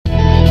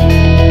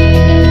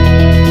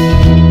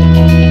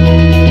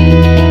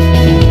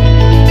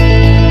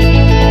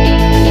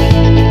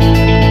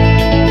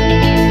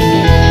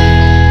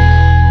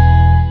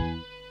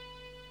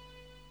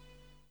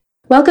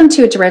Welcome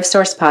to a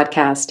DerivSource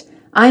podcast.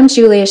 I'm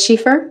Julia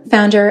Schiefer,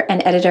 founder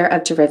and editor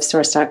of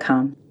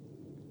DerivSource.com.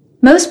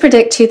 Most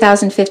predict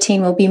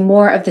 2015 will be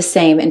more of the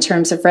same in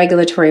terms of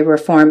regulatory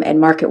reform and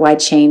market-wide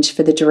change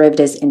for the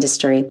derivatives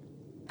industry.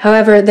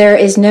 However, there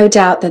is no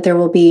doubt that there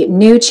will be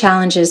new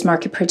challenges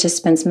market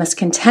participants must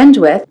contend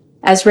with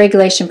as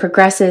regulation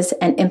progresses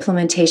and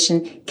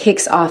implementation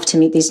kicks off to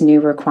meet these new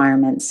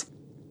requirements.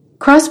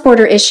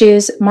 Cross-border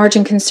issues,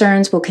 margin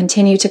concerns will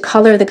continue to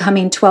color the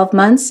coming 12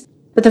 months,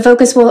 but the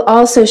focus will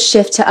also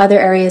shift to other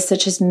areas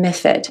such as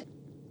MiFID.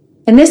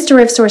 In this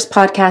DerivSource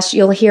podcast,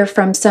 you'll hear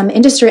from some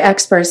industry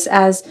experts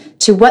as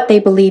to what they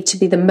believe to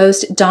be the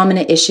most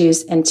dominant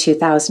issues in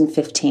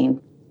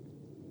 2015.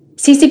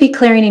 CCP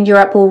clearing in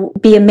Europe will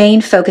be a main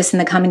focus in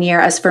the coming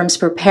year as firms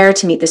prepare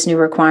to meet this new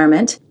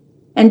requirement.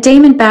 And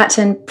Damon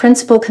Batten,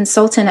 principal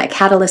consultant at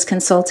Catalyst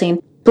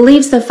Consulting,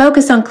 believes the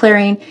focus on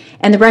clearing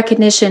and the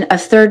recognition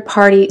of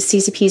third-party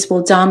CCPs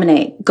will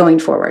dominate going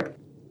forward.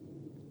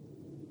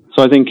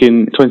 So I think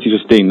in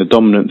 2015, the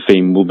dominant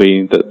theme will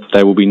be that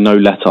there will be no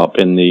let-up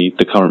in the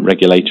current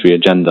regulatory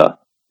agenda.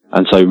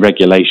 And so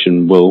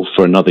regulation will,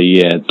 for another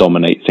year,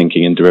 dominate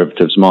thinking in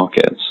derivatives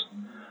markets.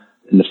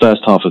 In the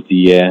first half of the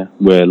year,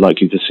 we're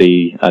likely to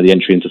see the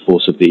entry into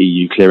force of the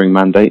EU clearing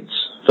mandates,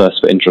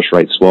 first for interest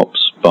rate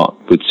swaps, but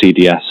with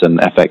CDS and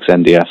FX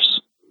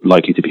NDFs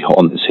likely to be hot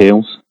on its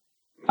heels.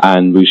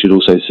 And we should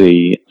also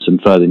see some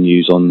further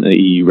news on the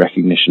EU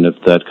recognition of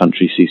third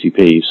country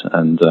CCPs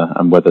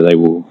and whether they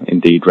will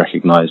indeed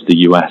recognise the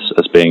US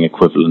as being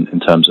equivalent in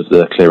terms of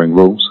the clearing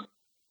rules.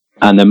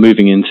 And then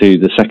moving into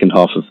the second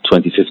half of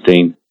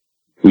 2015,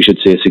 we should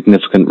see a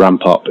significant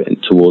ramp up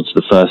towards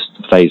the first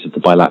phase of the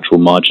bilateral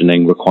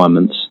margining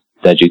requirements.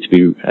 They're due to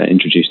be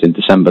introduced in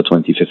December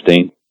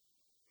 2015.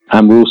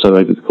 And we're also,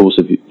 over the course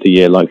of the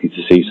year, likely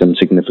to see some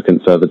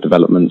significant further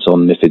developments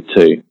on MiFID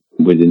II,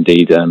 with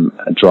indeed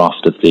a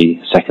draft of the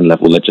second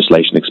level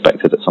legislation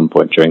expected at some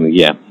point during the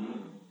year.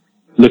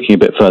 Looking a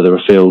bit further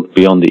afield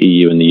beyond the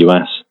EU and the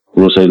US,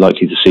 we're also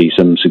likely to see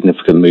some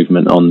significant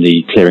movement on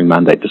the clearing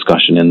mandate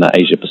discussion in the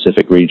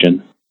Asia-Pacific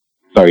region.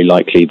 Very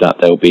likely that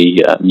there will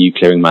be new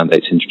clearing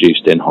mandates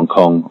introduced in Hong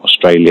Kong,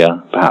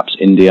 Australia, perhaps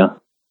India,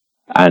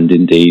 and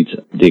indeed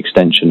the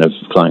extension of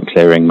client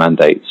clearing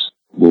mandates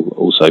will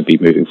also be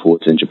moving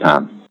forward in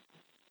Japan.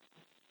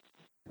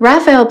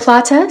 Rafael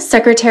Plata,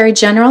 Secretary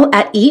General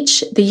at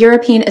EACH, the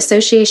European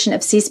Association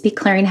of CCP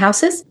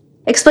Clearinghouses,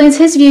 explains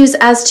his views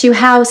as to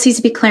how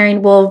CCP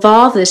clearing will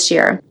evolve this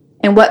year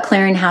and what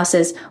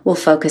clearinghouses will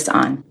focus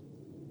on.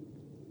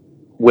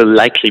 Will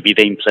likely be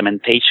the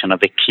implementation of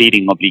the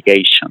clearing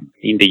obligation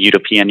in the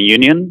European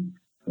Union.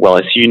 Well,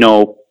 as you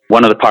know,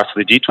 one of the parts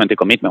of the G20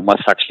 commitment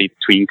was actually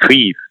to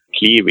increase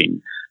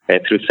clearing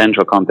through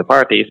central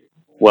counterparties.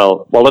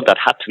 Well, all of that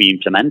had to be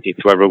implemented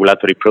through a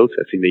regulatory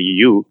process in the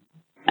EU.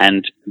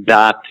 And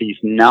that is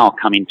now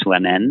coming to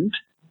an end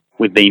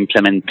with the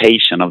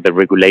implementation of the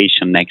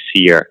regulation next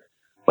year.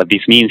 What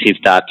this means is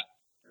that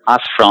as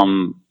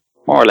from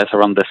more or less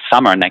around the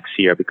summer next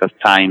year, because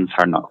times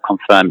are not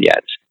confirmed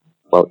yet,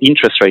 well,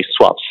 interest rate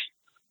swaps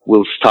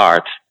will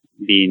start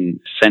being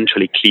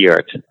centrally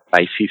cleared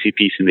by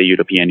CCPs in the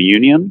European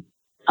Union,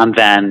 and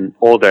then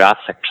other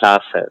asset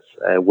classes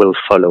will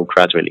follow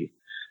gradually.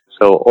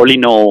 So all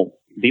in all,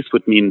 this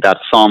would mean that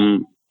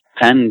some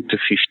 10 to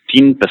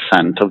 15%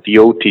 of the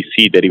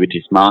OTC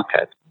derivatives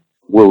market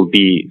will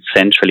be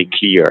centrally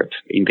cleared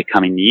in the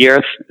coming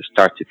years,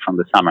 started from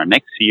the summer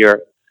next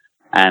year.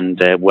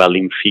 And well,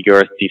 in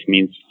figures, this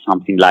means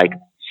something like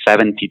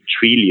 $70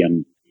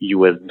 trillion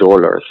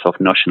of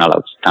notional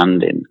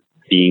outstanding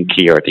being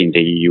cleared in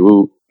the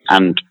EU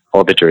and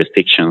other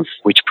jurisdictions,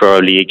 which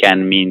probably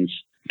again means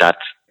that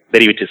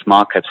derivatives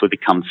markets will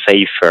become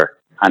safer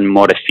and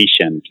more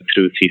efficient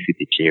through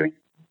CCP clearing.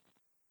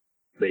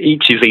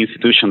 EACH is the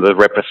institution that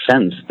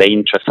represents the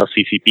interests of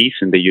CCPs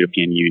in the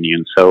European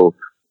Union. So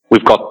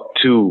we've got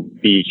two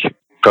big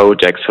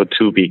projects, or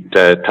two big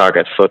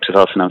targets for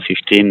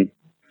 2015.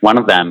 One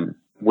of them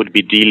would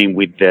be dealing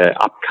with the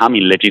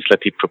upcoming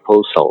legislative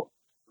proposal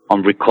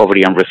on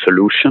recovery and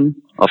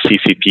resolution of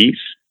CCPs.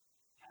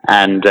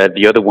 And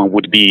the other one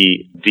would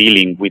be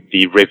dealing with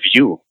the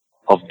review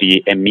of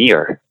the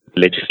EMIR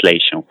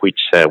legislation, which,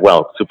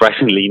 well,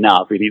 surprisingly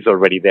enough, it is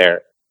already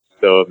there.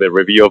 So the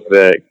review of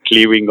the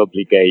clearing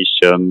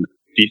obligation,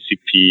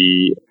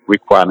 CCP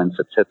requirements,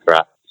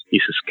 etc.,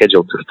 is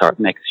scheduled to start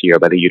next year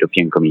by the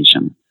European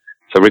Commission.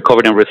 So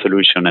recovery and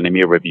resolution and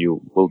EMIR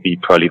review will be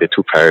probably the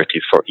two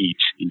priorities for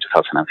EACH in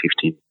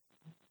 2015.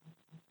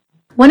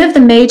 One of the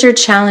major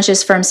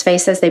challenges firms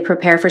face as they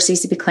prepare for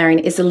CCP clearing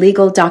is the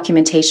legal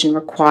documentation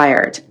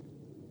required.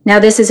 Now,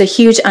 this is a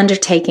huge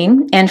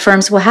undertaking, and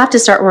firms will have to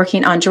start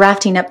working on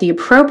drafting up the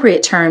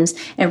appropriate terms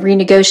and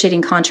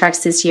renegotiating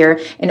contracts this year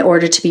in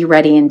order to be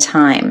ready in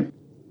time.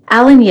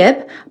 Alan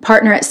Yip,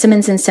 partner at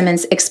Simmons &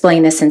 Simmons,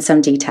 explained this in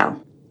some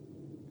detail.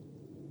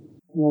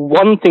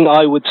 One thing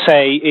I would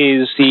say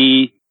is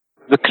the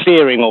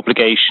clearing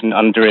obligation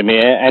under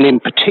EMIR, and in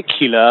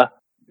particular,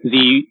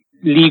 the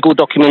legal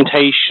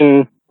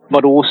documentation,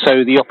 but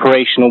also the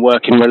operational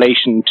work in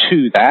relation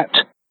to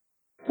that.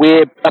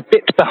 we're a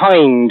bit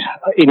behind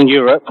in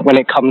Europe when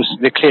it comes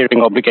to the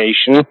clearing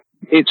obligation.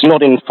 It's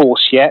not in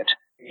force yet.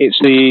 It's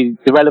the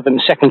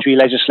relevant secondary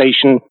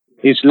legislation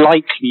is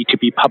likely to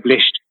be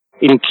published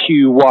in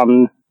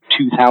Q1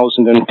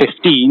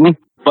 2015,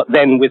 but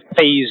then with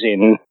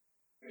phase-in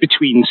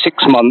between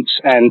 6 months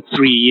and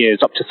 3 years,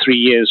 up to 3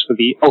 years for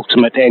the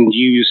ultimate end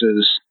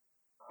users.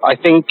 I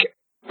think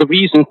the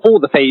reason for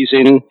the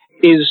phase-in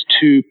is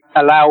to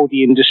allow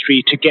the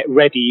industry to get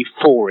ready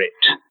for it.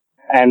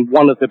 And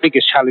one of the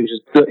biggest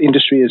challenges the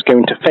industry is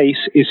going to face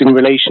is in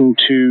relation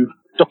to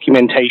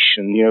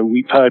documentation. You know,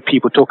 we've heard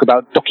people talk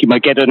about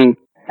Documageddon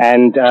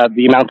and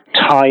the amount of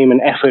time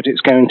and effort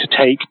it's going to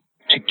take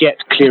to get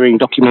clearing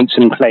documents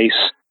in place.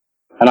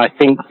 And I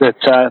think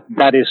that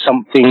that is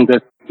something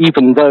that,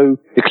 even though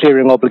the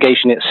clearing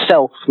obligation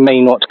itself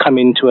may not come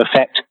into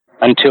effect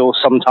until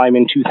sometime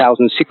in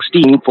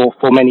 2016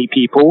 for many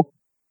people,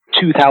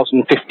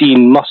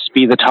 2015 must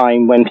be the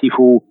time when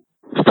people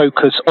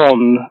focus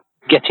on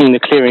getting the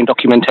clearing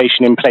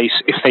documentation in place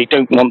if they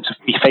don't want to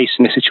be faced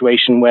in a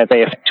situation where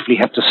they effectively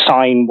have to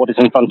sign what is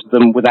in front of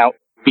them without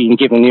being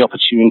given the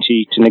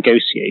opportunity to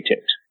negotiate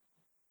it.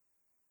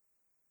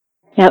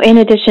 Now, in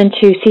addition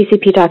to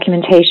CCP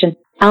documentation,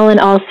 Alan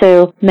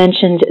also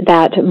mentioned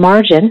that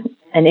margin,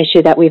 an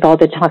issue that we've all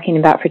been talking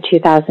about for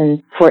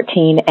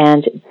 2014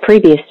 and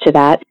previous to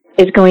that,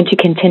 is going to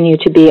continue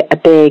to be a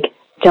big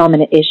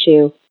dominant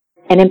issue,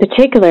 and in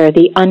particular,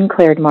 the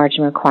uncleared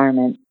margin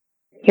requirement.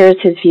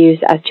 Here's his views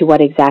as to what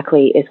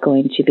exactly is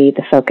going to be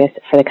the focus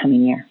for the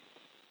coming year.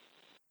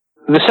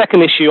 The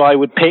second issue I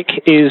would pick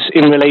is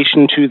in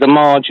relation to the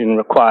margin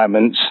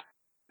requirements.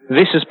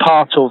 This is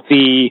part of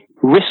the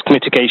risk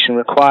mitigation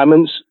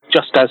requirements,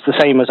 just as the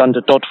same as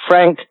under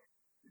Dodd-Frank.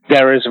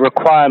 There is a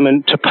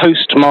requirement to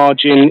post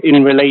margin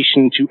in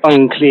relation to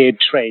uncleared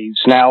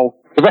trades. Now,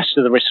 the rest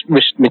of the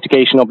risk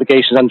mitigation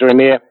obligations under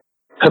EMIR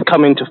have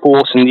come into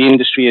force and the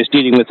industry is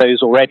dealing with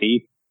those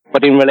already.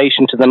 But in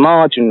relation to the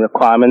margin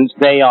requirements,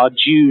 they are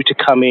due to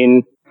come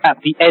in at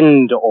the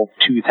end of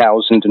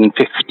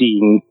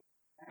 2015.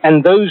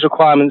 And those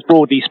requirements,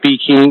 broadly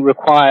speaking,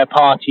 require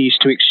parties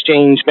to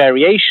exchange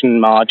variation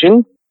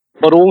margin,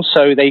 but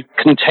also they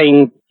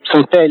contain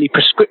some fairly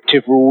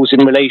prescriptive rules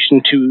in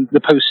relation to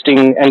the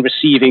posting and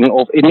receiving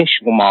of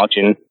initial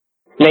margin,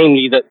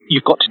 namely that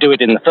you've got to do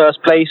it in the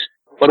first place,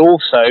 but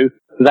also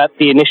that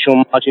the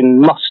initial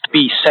margin must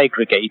be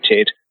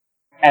segregated.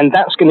 And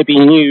that's going to be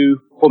new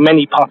for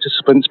many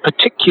participants,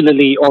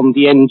 particularly on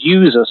the end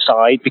user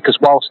side, because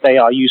whilst they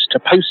are used to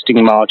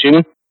posting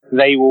margin,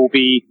 they will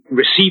be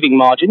receiving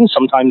margin,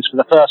 sometimes for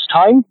the first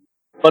time,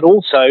 but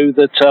also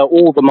that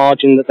all the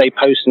margin that they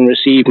post and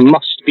receive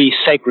must be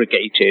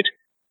segregated.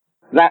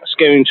 That's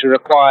going to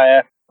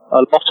require a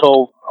lot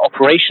of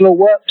operational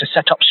work to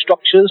set up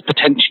structures,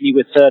 potentially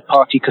with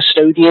third-party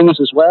custodians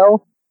as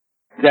well.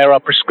 There are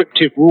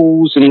prescriptive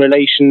rules in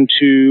relation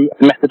to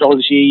the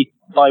methodology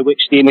by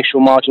which the initial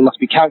margin must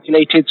be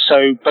calculated.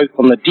 So both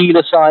on the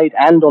dealer side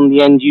and on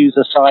the end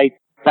user side,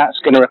 that's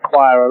going to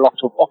require a lot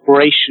of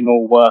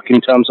operational work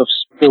in terms of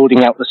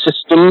building out the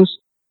systems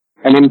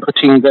and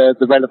inputting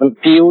the relevant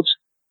fields.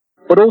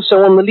 But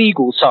also on the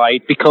legal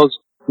side, because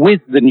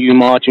with the new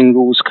margin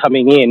rules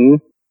coming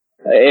in,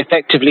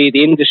 effectively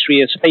the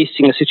industry is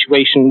facing a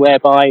situation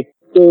whereby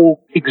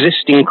all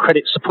existing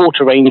credit support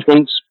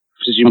arrangements,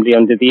 presumably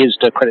under the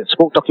ISDA credit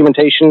support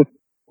documentation,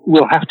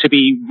 will have to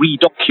be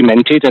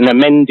redocumented and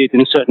amended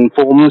in certain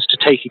forms to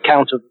take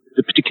account of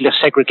the particular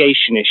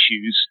segregation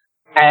issues,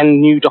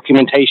 and new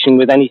documentation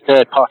with any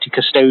third-party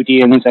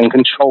custodians and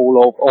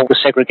control of all the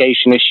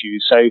segregation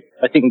issues. So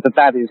I think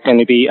that is going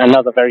to be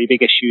another very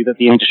big issue that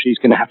the industry is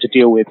going to have to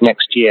deal with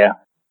next year.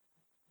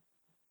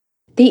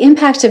 The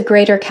impact of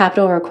greater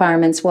capital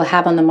requirements will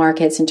have on the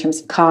markets in terms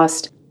of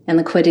cost and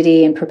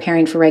liquidity and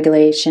preparing for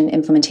regulation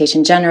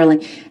implementation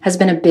generally has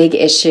been a big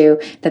issue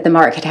that the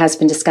market has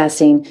been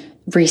discussing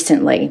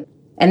recently.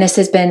 And this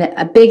has been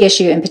a big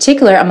issue in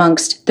particular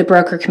amongst the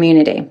broker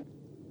community.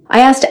 I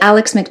asked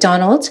Alex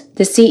McDonald,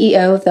 the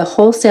CEO of the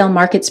Wholesale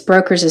Markets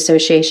Brokers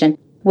Association,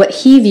 what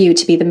he viewed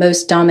to be the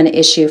most dominant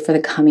issue for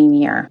the coming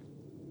year.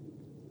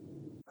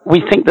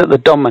 We think that the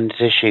dominant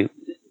issue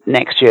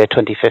next year,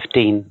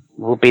 2015,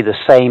 will be the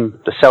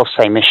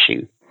self-same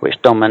issue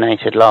which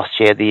dominated last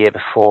year, the year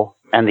before,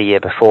 and the year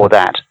before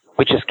that,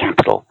 which is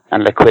capital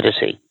and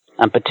liquidity,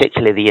 and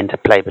particularly the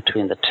interplay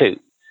between the two.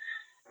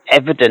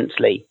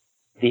 Evidently,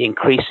 the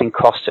increasing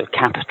cost of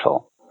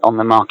capital on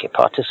the market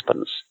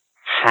participants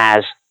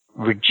has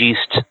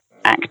reduced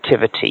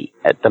activity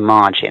at the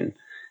margin,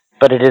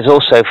 but it is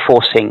also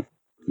forcing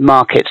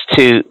markets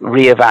to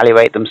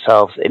reevaluate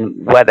themselves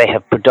in where they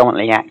have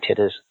predominantly acted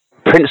as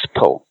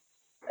principal.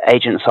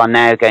 Agents are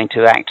now going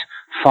to act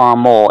far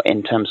more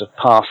in terms of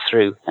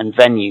pass-through and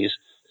venues,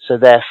 so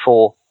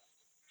therefore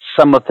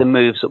some of the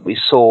moves that we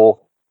saw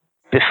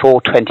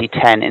before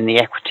 2010 in the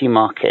equity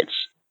markets,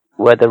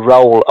 where the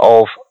role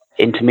of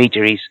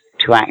intermediaries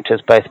to act as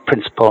both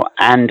principal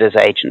and as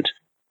agent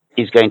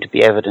is going to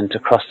be evident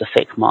across the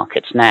FIC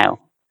markets now.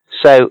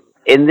 So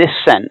in this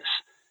sense,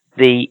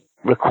 the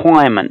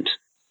requirement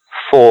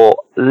for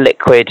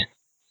liquid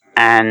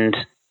and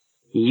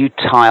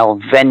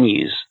util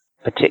venues,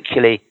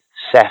 particularly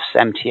CEFs,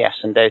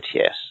 MTFs and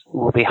OTS,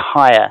 will be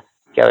higher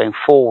going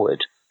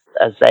forward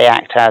as they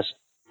act as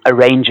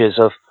arrangers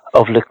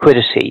of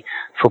liquidity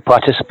for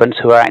participants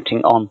who are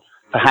acting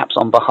perhaps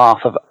on behalf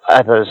of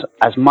others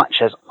as much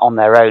as on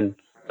their own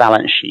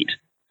balance sheet.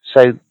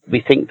 So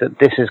we think that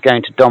this is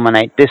going to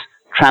dominate this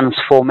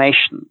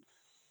transformation,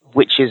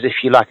 which is,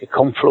 if you like, a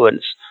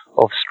confluence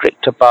of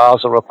stricter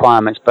Basel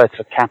requirements both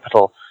for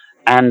capital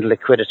and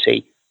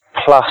liquidity,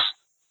 plus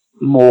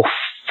more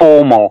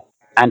formal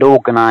and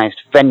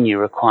organized venue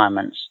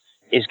requirements,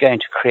 is going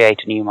to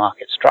create a new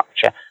market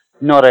structure,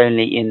 not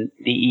only in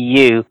the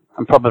EU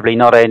and probably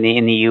not only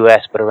in the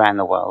US, but around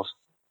the world.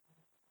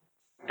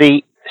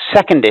 The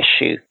second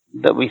issue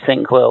that we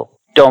think will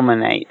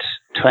dominate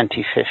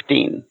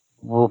 2015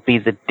 will be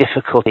the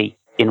difficulty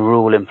in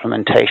rule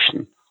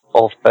implementation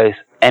of both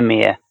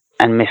EMIR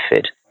and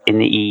MiFID in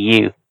the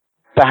EU.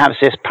 Perhaps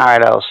this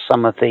parallels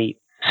some of the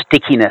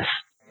stickiness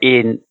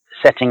in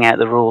setting out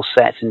the rule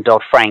sets in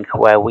Dodd-Frank,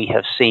 where we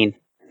have seen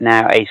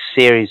now a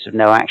series of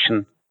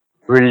no-action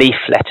relief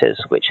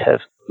letters which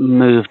have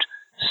moved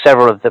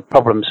several of the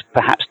problems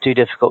perhaps too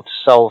difficult to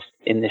solve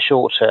in the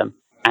short term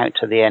out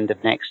to the end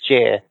of next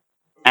year.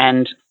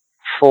 And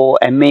for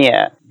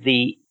EMIR,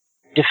 the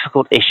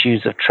difficult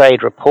issues of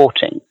trade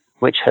reporting,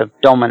 which have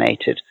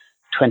dominated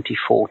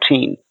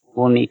 2014,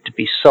 will need to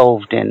be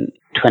solved in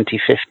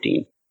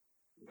 2015.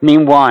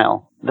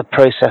 Meanwhile, the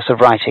process of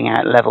writing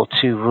out Level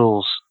 2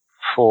 rules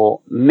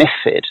for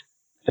MiFID,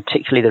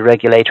 particularly the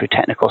regulatory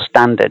technical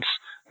standards,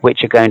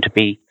 which are going to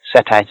be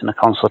set out in a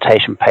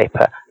consultation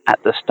paper at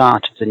the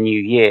start of the new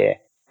year,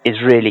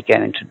 is really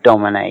going to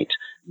dominate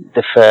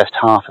the first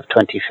half of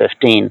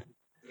 2015,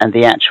 and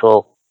the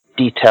actual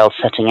detailed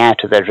setting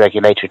out of those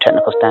regulatory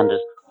technical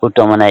standards will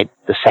dominate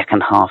the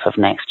second half of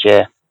next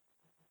year.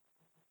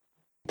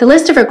 The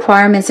list of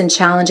requirements and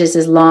challenges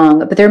is long,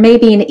 but there may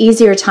be an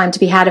easier time to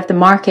be had if the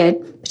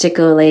market,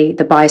 particularly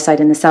the buy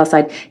side and the sell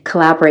side,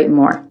 collaborate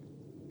more.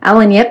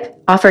 Alan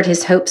Yip offered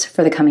his hopes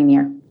for the coming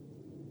year.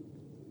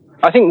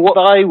 I think what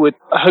I would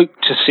hope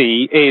to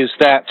see is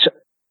that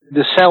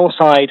the sell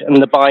side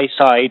and the buy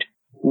side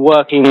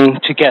working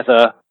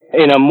together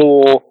in a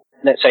more,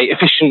 let's say,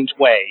 efficient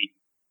way,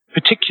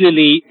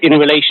 particularly in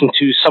relation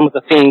to some of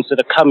the things that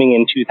are coming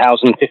in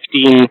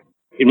 2015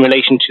 in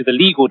relation to the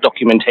legal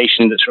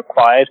documentation that's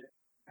required,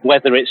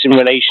 whether it's in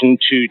relation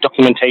to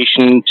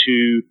documentation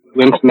to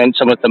implement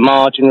some of the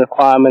margin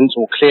requirements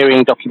or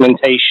clearing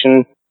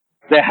documentation.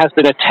 There has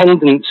been a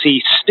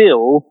tendency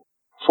still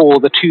for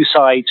the two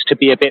sides to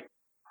be a bit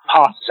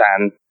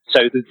partisan.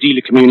 So the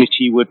dealer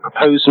community would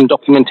propose some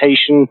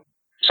documentation,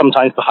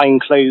 sometimes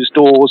behind closed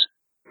doors,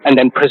 and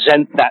then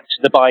present that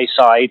to the buy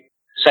side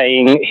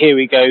saying, here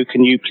we go,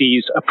 can you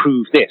please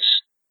approve this?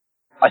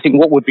 I think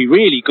what would be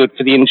really good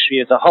for the industry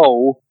as a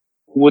whole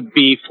would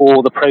be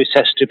for the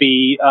process to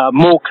be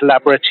more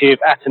collaborative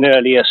at an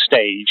earlier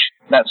stage.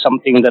 That's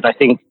something that I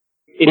think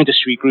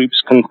industry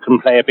groups can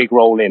play a big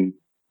role in.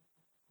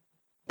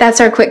 That's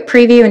our quick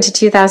preview into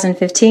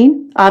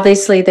 2015.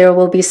 Obviously, there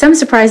will be some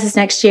surprises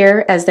next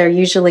year, as there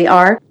usually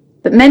are,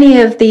 but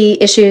many of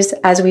the issues,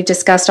 as we've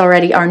discussed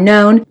already, are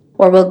known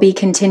or will be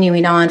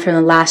continuing on from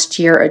the last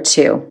year or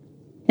two.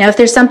 Now, if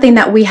there's something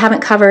that we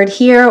haven't covered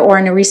here or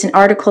in a recent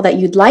article that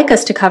you'd like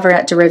us to cover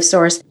at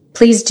DerivSource,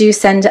 please do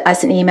send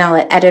us an email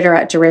at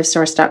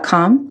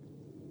editor@derivsource.com.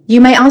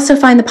 You may also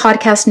find the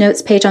podcast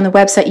notes page on the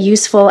website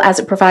useful as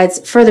it provides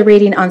further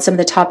reading on some of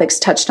the topics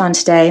touched on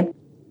today.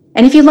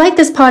 And if you like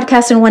this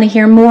podcast and want to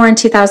hear more in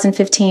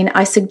 2015,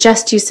 I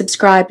suggest you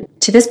subscribe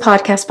to this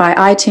podcast via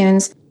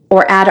iTunes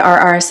or add our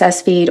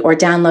RSS feed or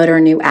download our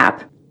new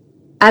app.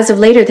 As of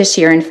later this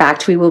year, in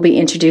fact, we will be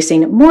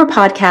introducing more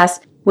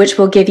podcasts which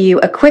will give you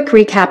a quick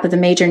recap of the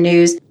major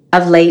news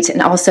of late,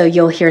 and also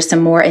you'll hear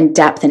some more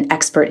in-depth and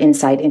expert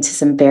insight into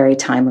some very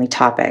timely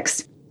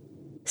topics.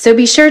 So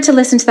be sure to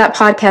listen to that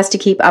podcast to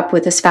keep up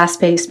with this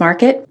fast-paced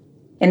market.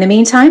 In the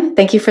meantime,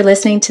 thank you for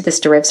listening to this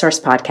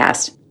DerivSource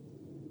podcast.